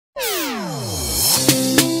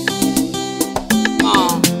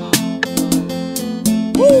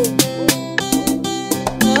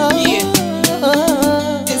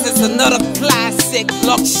Check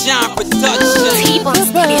Lock Shine Production. T-Bone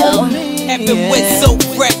Studio. Heavyweight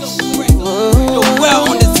Soulfresh. You're well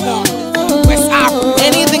on this one. West Africa.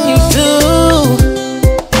 Anything you do,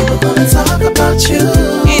 people gonna talk about you.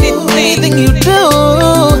 Anything you do,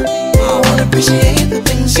 I wanna appreciate the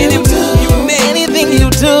things you do. Anything you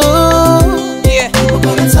do, yeah, people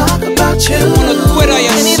gonna talk about you. On Twitter,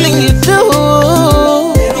 anything you do,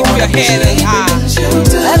 keep your head high.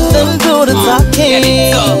 Let them do the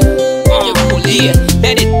talking.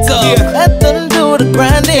 Let it talk. Let them do the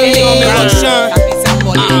grinding.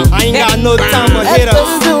 I ain't got no time to hit Let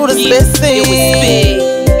them do the spacing.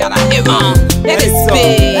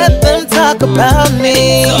 Let them talk about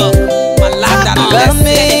me. Talk about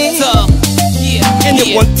me.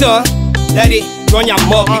 Anyone talk, let it run your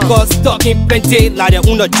mouth because talking plenty like they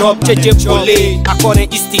own a job. JJ Pole, according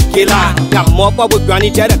to Istigela. Your mouth with granny,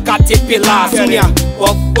 they're the caterpillar. Sonia,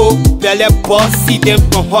 Buffo, Belle Boss, see them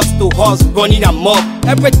from horse to horse, running a mob.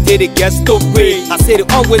 Every day they get stupid. I say they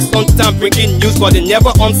always on time bringing news, but they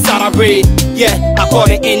never on Saturday. Yeah, I call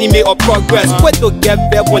the enemy of progress. Wait to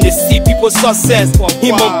get there when they see people's success.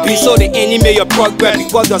 He won't be so the enemy of progress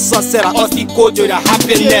because the success I also go to the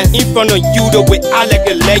happiness. In front of you, the way I like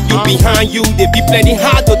to let you behind you, they be planning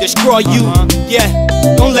hard to destroy you. Yeah,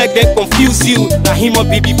 don't let them confuse you. Now he must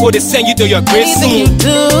be before they send you to your grave soon. Anything you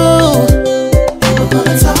do, people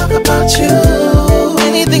gonna talk about you.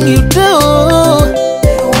 Anything you do,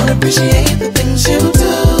 they don't wanna appreciate the things you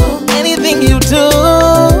do. Anything you do,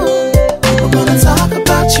 people gonna talk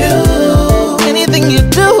about you. Anything you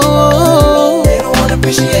do, they don't wanna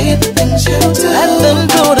appreciate the things you do. Let them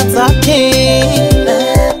do the talking.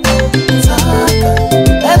 Let them talk.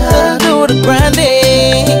 Let them do the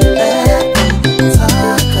grinding. Let them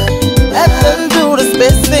talk. Let them do the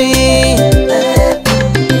spacing.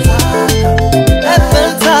 Let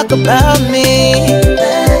them talk about me.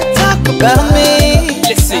 Talk about me.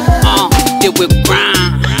 Listen, they will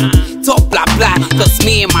grind, talk blah blah. Cause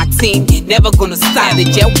me and my team never gonna stop. They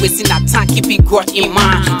just wasting our time, keep it growth in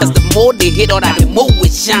mind. Cause the more they hit all that, the more we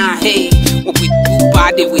shine. Hey, when we do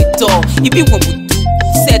bad, they will talk. Even when we do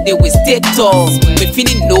said they will stay tall. We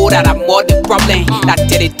feeling know that I'm more the problem. That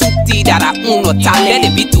they do that I own no talent.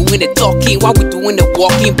 They be doing the talking while we doing the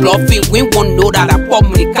walking, bluffing. We won't know that I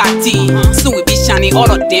problem the catty. So we be shining, all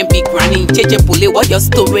of them be grinding. JJ Pole, what your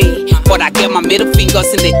story? But I get my middle fingers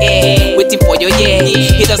in the air, waiting for your yeah.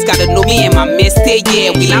 He just gotta know me and my man stay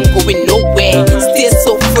yeah. We not going nowhere. Stay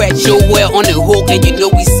so fresh, so well on the hook, and you know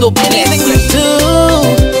we so blessed. Anything you do,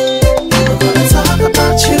 people gonna talk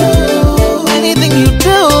about you. Anything you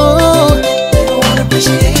do, they don't wanna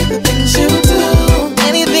appreciate the things you do.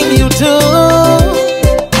 Anything you do,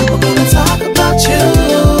 people gonna talk about you.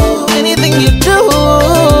 Anything you do,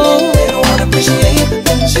 they don't wanna appreciate the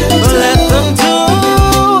things you do. Let them do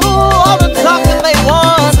all the talking they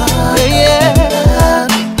want. Yeah,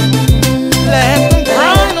 let them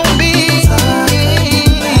grind on me.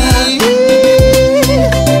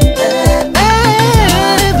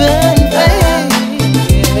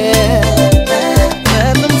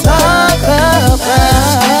 Let them talk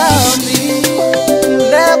about me.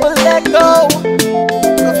 Never let go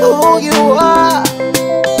of who you are,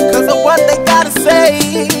 cause of what they gotta say.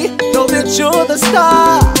 Know that you're the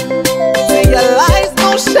star, see your lights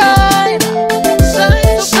gon' shine.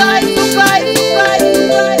 Shine so bright, so bright, so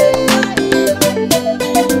bright.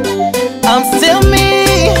 I'm still me,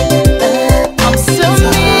 I'm still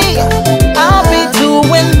me. I'll be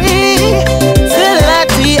doing me till I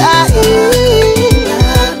die.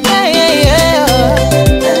 Yeah.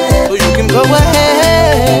 So you can go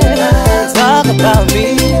ahead, talk about me.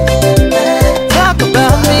 Talk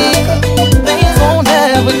about me. Things won't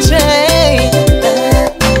ever change.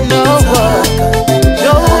 No, you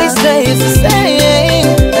always stays the same.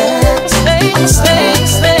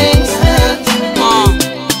 Same.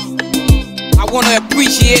 I wanna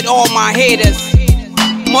appreciate all my haters.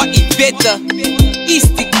 Motivator,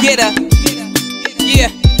 East together. Yeah.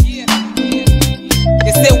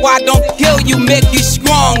 They say why don't kill you, make you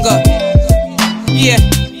stronger. Yeah.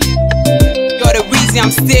 You're the reason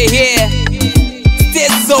I'm still here.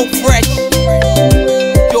 Still so fresh.